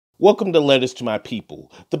Welcome to Letters to My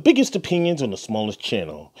People, the biggest opinions on the smallest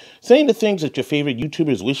channel, saying the things that your favorite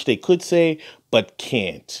YouTubers wish they could say, but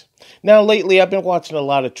can't. Now, lately, I've been watching a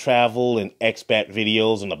lot of travel and expat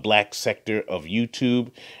videos in the black sector of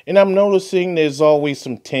YouTube, and I'm noticing there's always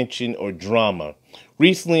some tension or drama.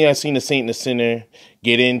 Recently, I seen a Saint and a Sinner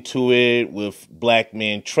get into it with Black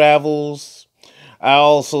Man Travels. I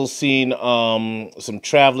also seen some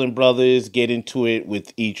traveling brothers get into it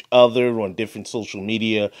with each other on different social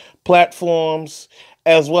media platforms,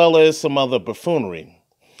 as well as some other buffoonery.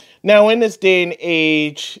 Now, in this day and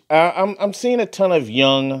age, I'm seeing a ton of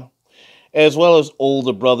young, as well as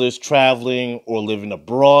older brothers traveling or living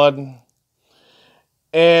abroad,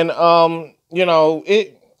 and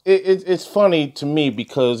it's funny to me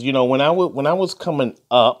because when I was coming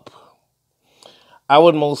up, I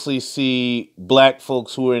would mostly see black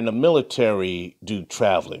folks who are in the military do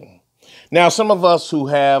traveling. Now, some of us who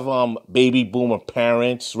have baby boomer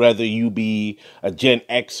parents, whether you be a Gen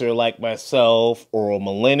Xer like myself or a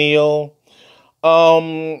millennial,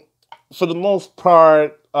 for the most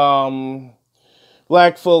part,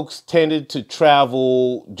 black folks tended to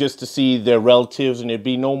travel just to see their relatives, and there'd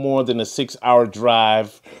be no more than a 6-hour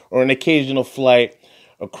drive or an occasional flight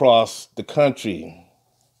across the country.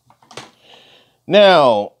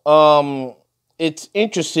 Now, it's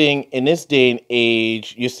interesting in this day and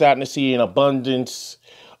age, you're starting to see an abundance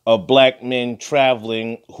of black men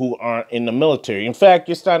traveling who aren't in the military. In fact,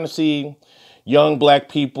 you're starting to see young black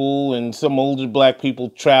people and some older black people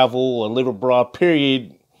travel or live abroad,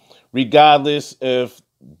 period, regardless if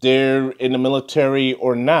they're in the military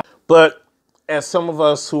or not. But as some of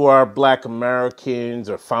us who are black Americans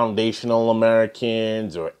or foundational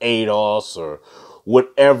Americans or ADOS or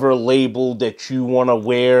whatever label that you want to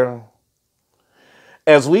wear,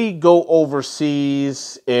 as we go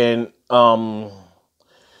overseas and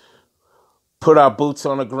put our boots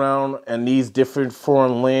on the ground in these different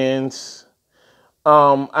foreign lands,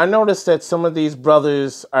 I noticed that some of these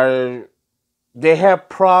brothers they have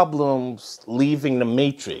problems leaving the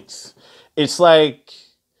matrix. It's like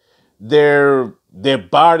their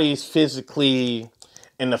bodies physically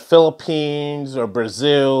in the Philippines or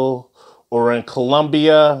Brazil or in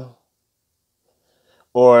Colombia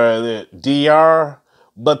or the DR,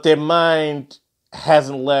 but their mind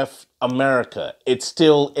hasn't left America. It's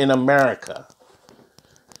still in America.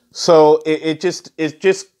 So it just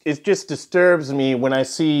disturbs me when I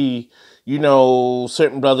see,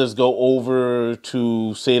 certain brothers go over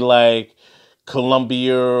to, say, like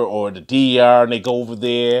Colombia or the DR, and they go over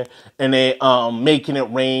there and they making it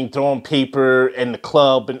rain, throwing paper in the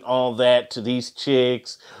club and all that to these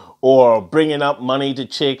chicks, or bringing up money to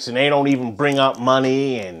chicks and they don't even bring up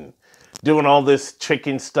money, and doing all this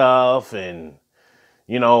tricking stuff, and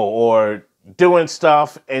or doing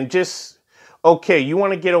stuff, and just, okay, you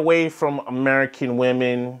want to get away from American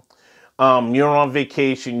women. You're on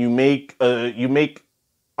vacation. You make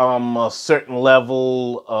a certain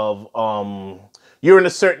level of you're in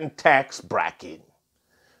a certain tax bracket,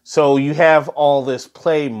 so you have all this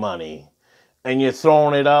play money, and you're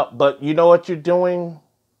throwing it up. But you know what you're doing?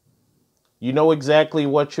 You know exactly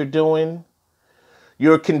what you're doing?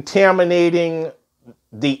 You're contaminating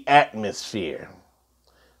the atmosphere.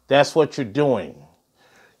 That's what you're doing.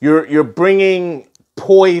 You're bringing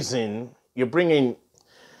poison. You're bringing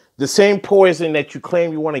the same poison that you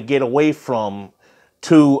claim you want to get away from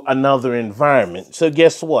to another environment. So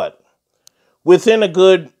guess what? Within a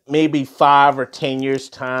good maybe 5 or 10 years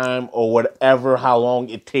time, or whatever, how long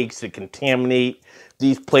it takes to contaminate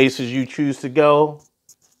these places you choose to go,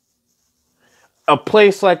 a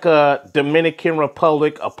place like a Dominican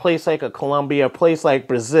Republic, a place like a Colombia, a place like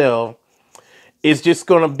Brazil is just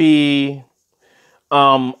going to be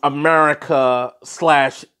America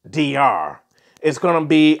 / DR. It's going to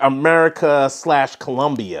be America /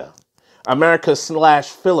 Colombia, America /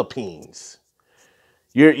 Philippines.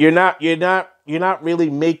 You're not really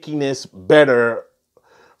making this better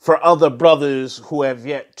for other brothers who have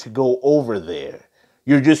yet to go over there.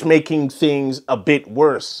 You're just making things a bit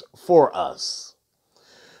worse for us.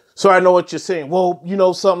 So I know what you're saying. Well, you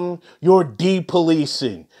know something? You're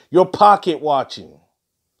depolicing. You're pocket watching.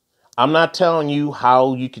 I'm not telling you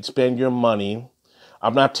how you could spend your money.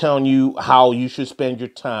 I'm not telling you how you should spend your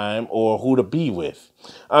time or who to be with.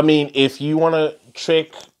 I mean, if you want to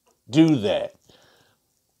trick, do that.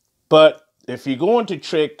 But if you're going to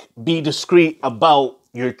trick, be discreet about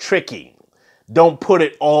your tricking. Don't put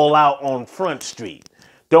it all out on Front Street.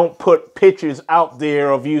 Don't put pictures out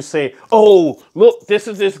there of you saying, oh, look, this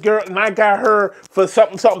is this girl, and I got her for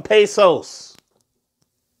something pesos.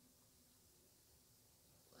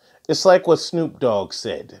 It's like what Snoop Dogg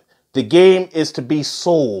said. The game is to be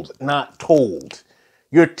sold, not told.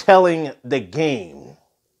 You're telling the game.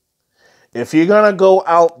 If you're going to go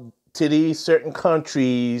out to these certain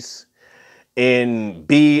countries and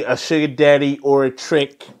be a sugar daddy or a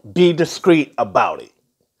trick, be discreet about it.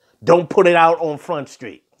 Don't put it out on Front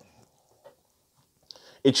Street.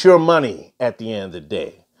 It's your money at the end of the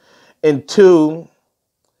day. And two,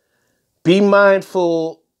 be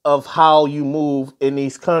mindful of how you move in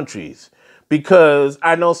these countries. Because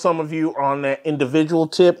I know some of you are on that individual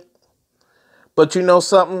tip. But you know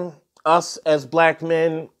something? Us as black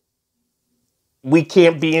men, we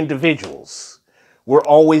can't be individuals. We're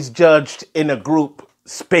always judged in a group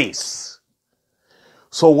space.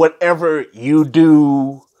 So whatever you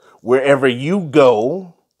do, wherever you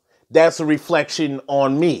go, that's a reflection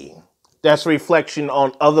on me. That's a reflection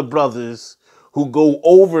on other brothers who go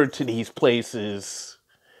over to these places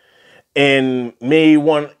and may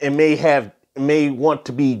want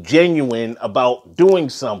to be genuine about doing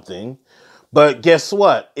something. But guess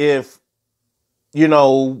what? If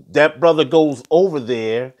that brother goes over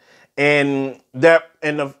there and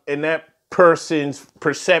that person's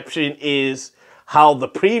perception is how the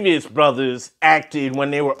previous brothers acted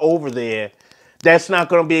when they were over there, that's not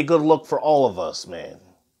going to be a good look for all of us, man.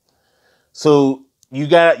 So you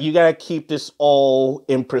got to keep this all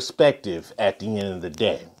in perspective at the end of the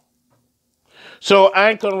day. So I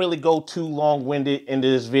ain't going to really go too long-winded into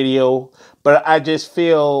this video, but I just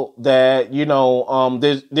feel that,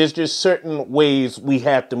 there's just certain ways we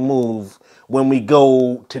have to move when we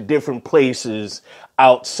go to different places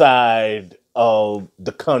outside of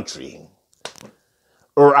the country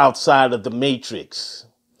or outside of the matrix.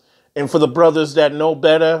 And for the brothers that know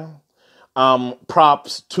better,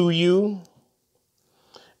 props to you.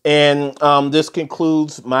 And this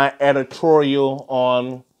concludes my editorial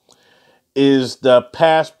on is the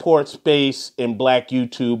passport space in Black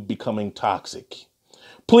YouTube becoming toxic.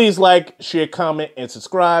 Please like, share, comment, and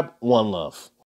subscribe. One love.